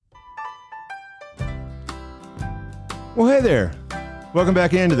Well, hey there. Welcome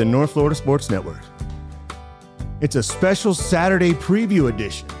back into the North Florida Sports Network. It's a special Saturday preview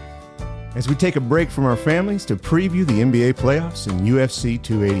edition as we take a break from our families to preview the NBA playoffs and UFC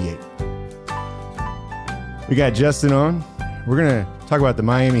 288. We got Justin on. We're going to talk about the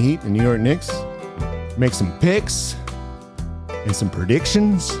Miami Heat and New York Knicks, make some picks and some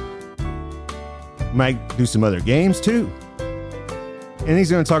predictions. Might do some other games too. And he's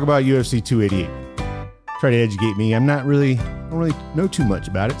going to talk about UFC 288. Try to educate me. I don't really know too much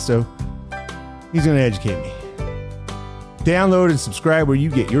about it, so he's going to educate me. Download and subscribe where you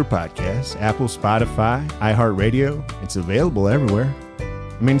get your podcasts. Apple, Spotify, iHeartRadio. It's available everywhere.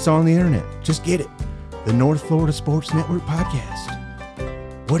 I mean, it's on the internet. Just get it. The North Florida Sports Network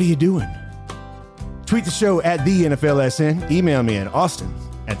podcast. What are you doing? Tweet the show at the NFLSN. Email me at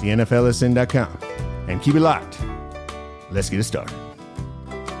austin@thenflsn.com. And keep it locked. Let's get it started.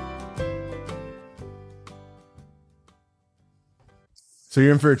 So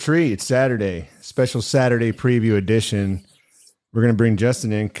you're in for a treat. It's Saturday, special Saturday preview edition. We're going to bring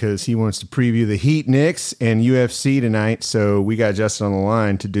Justin in because he wants to preview the Heat, Knicks, and UFC tonight. So we got Justin on the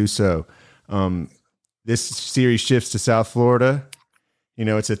line to do so. This series shifts to South Florida. You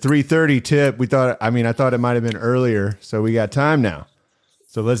know, it's a 3:30 tip. I thought it might have been earlier. So we got time now.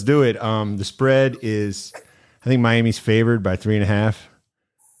 So let's do it. The spread is, I think Miami's favored by 3.5.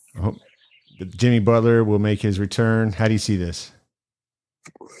 I hope Jimmy Butler will make his return. How do you see this?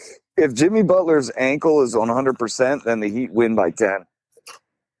 If Jimmy Butler's ankle is 100%, then the Heat win by 10.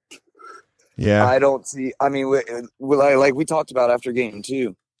 Yeah. I don't see. I mean, like we talked about after game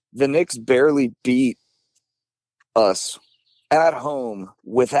 2, the Knicks barely beat us at home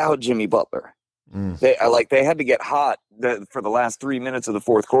without Jimmy Butler. They had to get hot for the last 3 minutes of the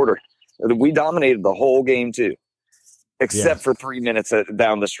fourth quarter. We dominated the whole game 2. Except for 3 minutes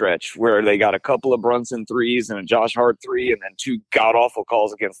down the stretch where they got a couple of Brunson threes and a Josh Hart 3 and then 2 god-awful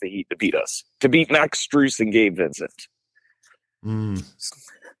calls against the Heat to beat us. To beat Max Strus and Gabe Vincent.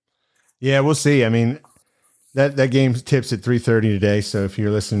 Yeah, we'll see. I mean, that game tips at 3:30 today, so if you're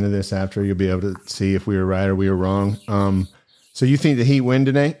listening to this after, you'll be able to see if we were right or we were wrong. So you think the Heat win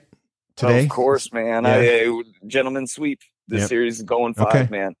today? Of course, man. Yeah. Gentleman sweep. This series is going 5,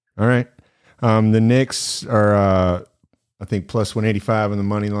 man. All right. The Knicks are... I think plus 185 on the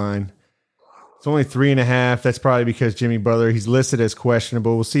money line. It's only 3.5. That's probably because Jimmy Butler, he's listed as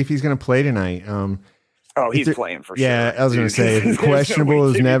questionable. We'll see if he's going to play tonight. He's playing for sure. Yeah, I was going to say,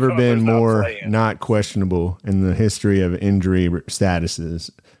 questionable has never been more not questionable in the history of injury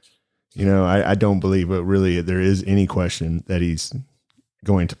statuses. You know, I don't believe it really there is any question that he's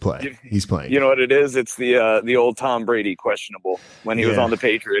going to play. He's playing. You know what it is? It's the old Tom Brady questionable when he was on the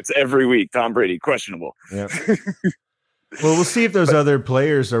Patriots. Every week, Tom Brady questionable. Yeah. Well, we'll see if those other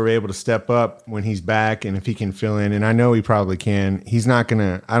players are able to step up when he's back and if he can fill in. And I know he probably can. He's not going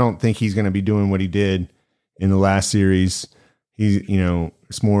to – I don't think he's going to be doing what he did in the last series. He's,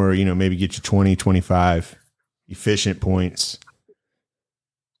 it's more, maybe get you 20, 25 efficient points.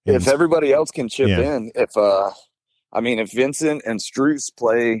 If everybody else can chip in, if Vincent and Strus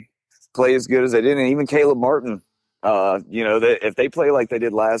play as good as they did, and even Caleb Martin, if they play like they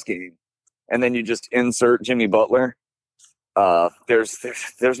did last game and then you just insert Jimmy Butler – there's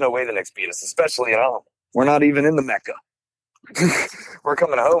no way the Knicks beat us, especially at home. We're not even in the Mecca. We're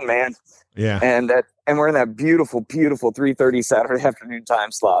coming home, man. Yeah. And we're in that beautiful, beautiful 3:30 Saturday afternoon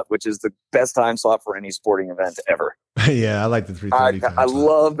time slot, which is the best time slot for any sporting event ever. Yeah, I like the 3:30. I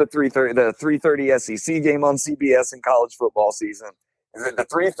love the 3:30 SEC game on CBS in college football season. The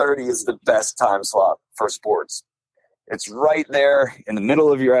 3:30 is the best time slot for sports. It's right there in the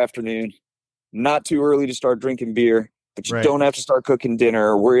middle of your afternoon. Not too early to start drinking beer. But you don't have to start cooking dinner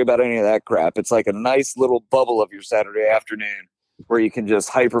or worry about any of that crap. It's like a nice little bubble of your Saturday afternoon where you can just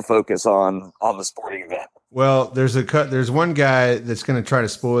hyper focus on the sporting event. Well, there's one guy that's going to try to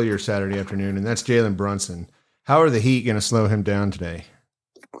spoil your Saturday afternoon, and that's Jalen Brunson. How are the Heat going to slow him down today?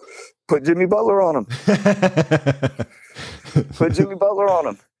 Put Jimmy Butler on him. Put Jimmy Butler on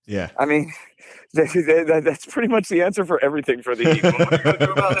him. Yeah. I mean, that's pretty much the answer for everything for the Heat. What are you going to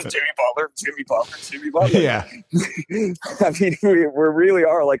do about this? Jimmy Butler. Yeah. I mean, we really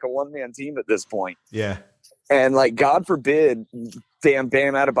are like a one-man team at this point. Yeah. And, like, God forbid, Bam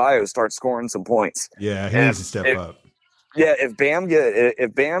Adebayo starts scoring some points. Yeah, he needs to step up. Yeah, if Bam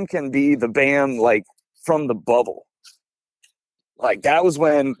can be the Bam, like, from the bubble, like, that was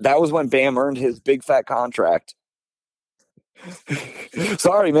when Bam earned his big fat contract.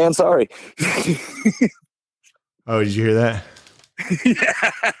 Sorry, man. Sorry. Oh, did you hear that? Yeah.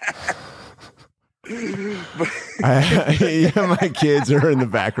 Yeah, my kids are in the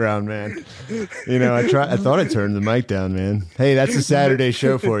background, man. I thought I turned the mic down, man. Hey, that's a Saturday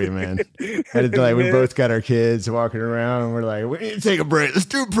show for you, man. We both got our kids walking around, and we're like, we need to take a break. Let's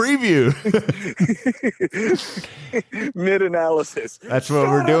do a preview. Mid-analysis. That's what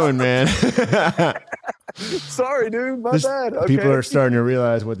we're doing, man. Sorry, dude. My bad. Okay. People are starting to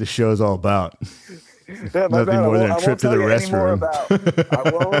realize what the show's all about. Yeah, Nothing more than a trip to the restroom.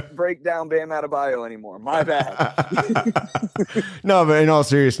 I won't break down Bam Adebayo anymore. My bad. No, but in all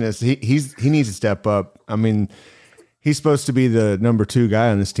seriousness, he needs to step up. I mean, he's supposed to be the number 2 guy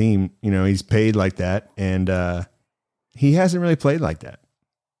on this team. He's paid like that, and he hasn't really played like that.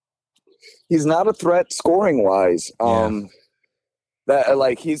 He's not a threat scoring wise.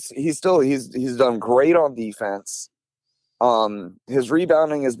 He's done great on defense. His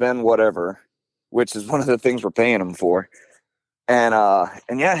rebounding has been whatever, which is one of the things we're paying him for. And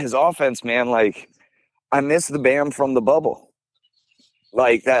yeah, his offense, man, like I miss the Bam from the bubble.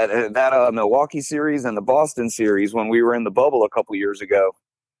 Like that Milwaukee series and the Boston series when we were in the bubble a couple years ago,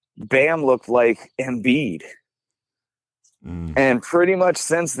 Bam looked like Embiid. And pretty much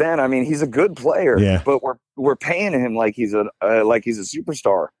since then, I mean, he's a good player, but we're paying him like he's a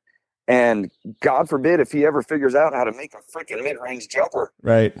superstar. And God forbid if he ever figures out how to make a freaking mid-range jumper,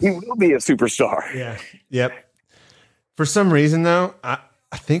 right? He will be a superstar. Yeah. Yep. For some reason, though, I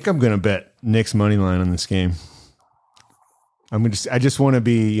think I'm going to bet Knicks money line on this game. I just want to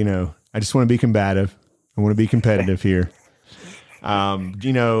be, I just want to be combative. I want to be competitive here.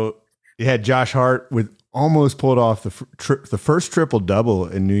 You had Josh Hart almost pulled off the first triple double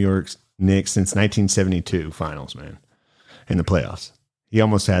in New York's Knicks since 1972 finals, man, in the playoffs. He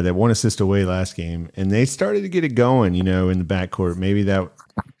almost had that, 1 assist away last game, and they started to get it going, in the backcourt. Maybe that,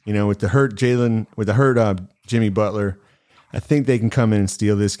 with the hurt Jimmy Butler, I think they can come in and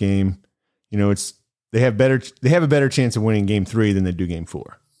steal this game. They have a better chance of winning game 3 than they do game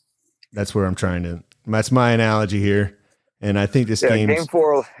 4. That's where that's my analogy here. And I think this game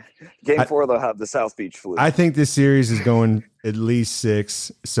 4 they'll have the South Beach flu. I think this series is going at least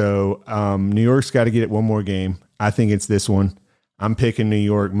 6. So New York's got to get it one more game. I think it's this one. I'm picking New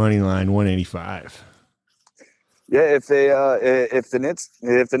York money line 185. Yeah, if the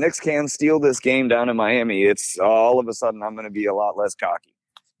Knicks can steal this game down in Miami, it's all of a sudden I'm going to be a lot less cocky.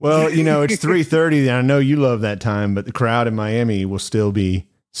 Well, it's 3:30, and I know you love that time, but the crowd in Miami will still be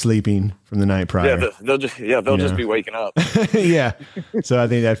sleeping from the night prior. Yeah, they'll just be waking up. Yeah, so I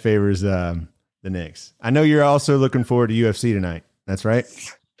think that favors the Knicks. I know you're also looking forward to UFC tonight. That's right.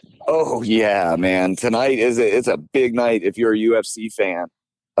 Oh yeah, man! Tonight it's a big night if you're a UFC fan.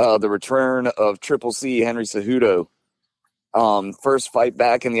 The return of Triple C Henry Cejudo, first fight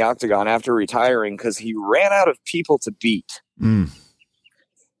back in the octagon after retiring because he ran out of people to beat.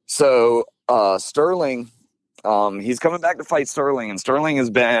 So Sterling, he's coming back to fight Sterling, and Sterling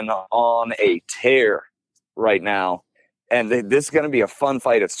has been on a tear right now. And this is going to be a fun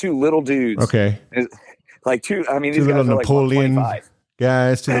fight. It's 2 little dudes. Okay, these two guys little are Napoleon like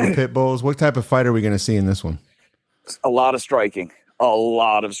guys, 2 little pit bulls. What type of fight are we going to see in this one? A lot of striking.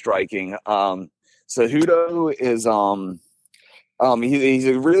 Cejudo is he's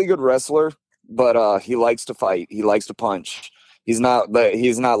a really good wrestler, but he likes to fight. He likes to punch. He's not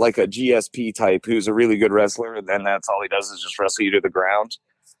like a GSP type who's a really good wrestler, and then that's all he does is just wrestle you to the ground.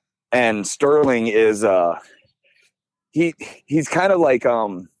 And Sterling is he's kind of like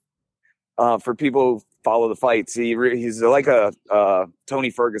for people who follow the fights, he's like a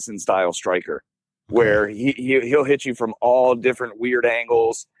Tony Ferguson style striker, where he'll hit you from all different weird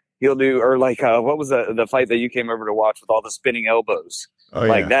angles. He'll do, or like what was the fight that you came over to watch with all the spinning elbows? Oh,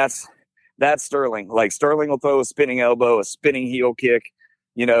 like yeah. That's Sterling. Like Sterling will throw a spinning elbow, a spinning heel kick,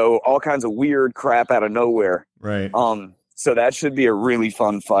 all kinds of weird crap out of nowhere. Right. So that should be a really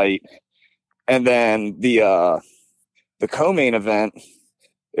fun fight. And then the co-main event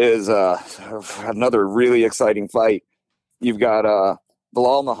is another really exciting fight. You've got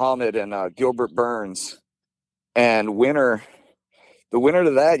Bilal Muhammad and Gilbert Burns, and the winner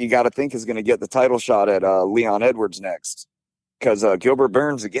to that you got to think is going to get the title shot at Leon Edwards next, because Gilbert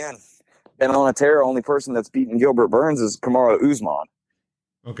Burns again been on a tear. Only person that's beaten Gilbert Burns is Kamaru Usman.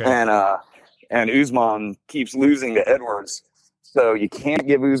 Okay, and Usman keeps losing to Edwards, so you can't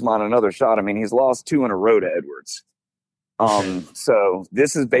give Usman another shot. I mean, he's lost 2 in a row to Edwards. So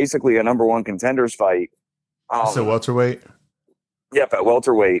this is basically a number 1 contenders fight. So welterweight. Yep, at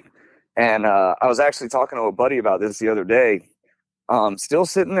welterweight. And I was actually talking to a buddy about this the other day. Still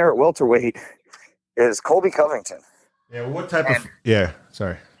sitting there at welterweight is Colby Covington. Yeah, what type of... Yeah,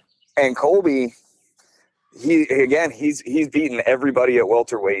 sorry. And Colby, he's beaten everybody at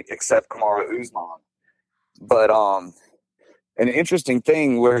welterweight except Kamaru Usman. But an interesting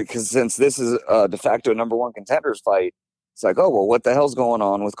thing because since this is a de facto number one contenders fight, it's like, oh well, what the hell's going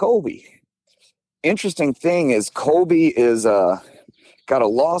on with Colby? Interesting thing is Colby is got a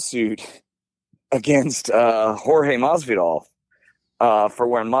lawsuit against Jorge Masvidal for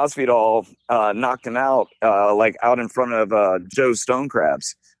when Masvidal knocked him out out in front of Joe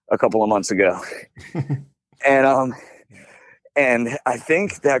Stonecrabs a couple of months ago. And I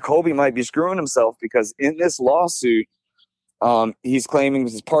think that Colby might be screwing himself because in this lawsuit, he's claiming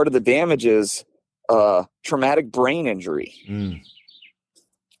as part of the damages, traumatic brain injury.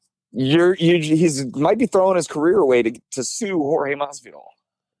 He's might be throwing his career away to sue Jorge Masvidal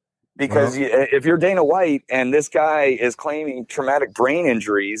because if you're Dana White and this guy is claiming traumatic brain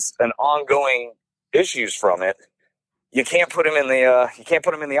injuries and ongoing issues from it, you can't put him in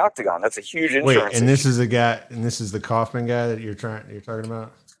the octagon. That's a huge insurance. Wait, and this is a guy, and this is the Kaufman guy that you're talking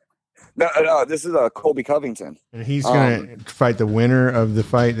about. No, this is Colby Covington, and he's going to fight the winner of the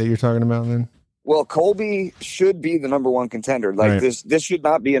fight that you're talking about. Then, well, Colby should be the number one contender. This should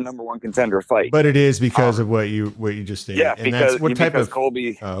not be a number one contender fight, but it is because of what you just stated. Yeah, and because that's what type of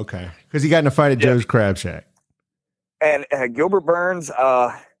Colby. Oh, okay, because he got in a fight at Joe's Crab Shack, and Gilbert Burns.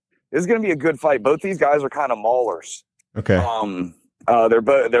 This is going to be a good fight. Both these guys are kind of maulers. Okay.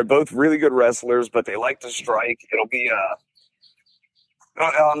 They're both really good wrestlers, but they like to strike. It'll be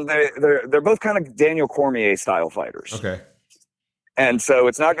they're both kind of Daniel Cormier style fighters. Okay. And so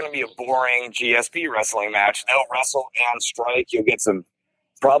it's not going to be a boring GSP wrestling match. They'll wrestle and strike. You'll get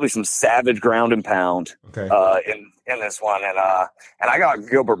probably some savage ground and pound. Okay. In this one, and I got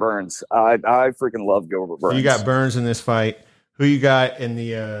Gilbert Burns. I freaking love Gilbert Burns. So you got Burns in this fight. Who you got in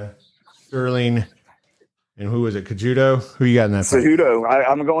the Sterling? And who was it? Cajudo? Who you got in that fight? Cejudo.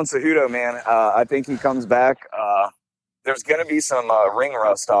 I'm going Cejudo, man. I think he comes back. There's going to be some ring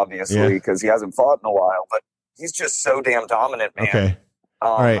rust, obviously, because he hasn't fought in a while. But he's just so damn dominant, man. Okay.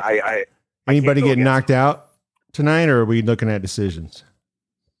 All right. Anybody get knocked out tonight, or are we looking at decisions?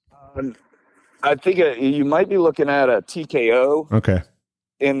 I think you might be looking at a TKO. Okay.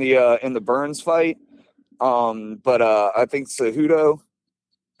 In the Burns fight, but I think Cejudo.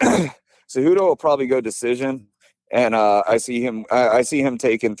 Cejudo will probably go decision, and I see him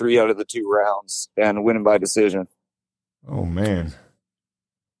taking 3 out of the 2 rounds and winning by decision. Oh man.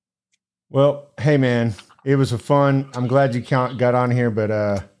 Well, hey man, it was fun. I'm glad you got on here, but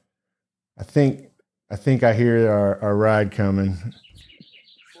I think I hear our ride coming.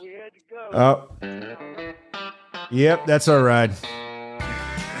 We had to go. Oh, yep, that's our ride.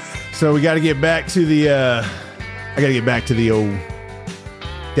 So we got to get back to the. I got to get back to the old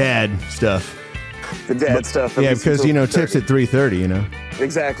dad stuff. The dad stuff. Yeah, because tips at 3:30.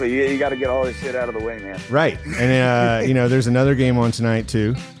 Exactly. You got to get all this shit out of the way, man. Right, and there's another game on tonight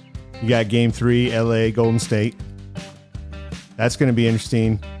too. You got Game 3, LA Golden State. That's going to be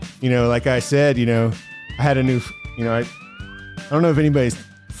interesting. Like I said, I had a new. I don't know if anybody's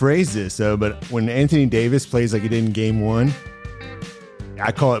phrased this though, but when Anthony Davis plays like he did in Game 1,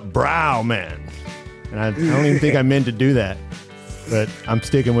 I call it brow man, and I don't even think I meant to do that. But I'm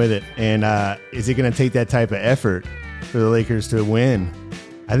sticking with it. And is it going to take that type of effort for the Lakers to win?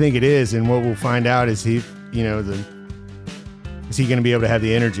 I think it is. And what we'll find out is is he going to be able to have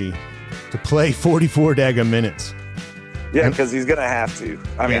the energy to play 44 daggum minutes? Yeah, because he's going to have to.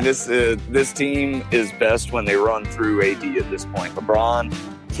 I mean, this team is best when they run through AD at this point. LeBron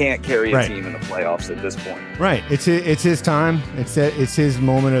can't carry a team in the playoffs at this point. Right. It's his time. It's his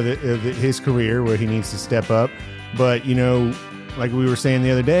moment of his career where he needs to step up. But, like we were saying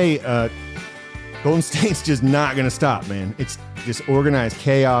the other day, Golden State's just not going to stop, man. It's just organized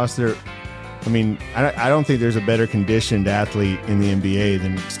chaos. I don't think there's a better conditioned athlete in the NBA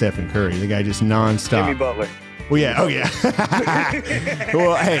than Stephen Curry. The guy just nonstop. Jimmy Butler. Well, yeah. Oh, yeah.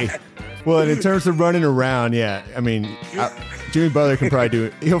 Well, hey. Well, in terms of running around, yeah. I mean, Jimmy Butler can probably do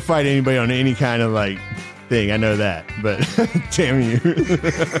it. He'll fight anybody on any kind of thing. I know that, but damn you.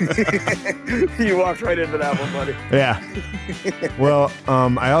 You walked right into that one, buddy. Yeah. Well,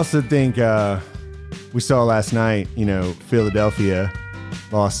 I also think we saw last night, Philadelphia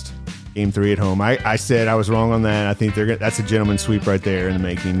lost Game 3 at home. I said I was wrong on that. I think that's a gentleman's sweep right there in the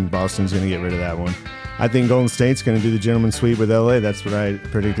making. Boston's going to get rid of that one. I think Golden State's going to do the gentleman's sweep with LA. That's what I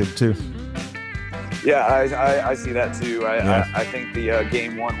predicted too. Yeah, I see that too. I think the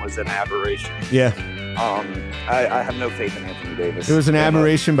Game 1 was an aberration. Yeah. I have no faith in Anthony Davis. It was an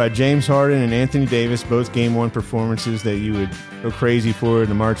aberration by James Harden and Anthony Davis, both Game 1 performances that you would go crazy for in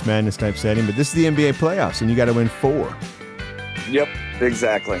the March Madness type setting. But this is the NBA playoffs, and you got to win 4. Yep,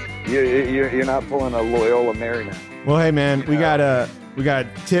 exactly. You're not pulling a Loyola Marymount. Well, hey man, we got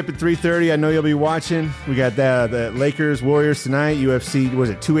tip at 3:30. I know you'll be watching. We got the Lakers Warriors tonight. UFC, was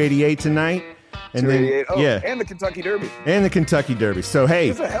it 288 tonight? And then and the Kentucky Derby. And the Kentucky Derby. So hey,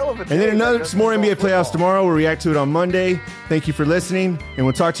 it's a hell of a day, and then some more NBA playoffs tomorrow. We'll react to it on Monday. Thank you for listening, and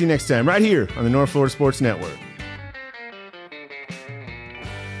we'll talk to you next time right here on the North Florida Sports Network.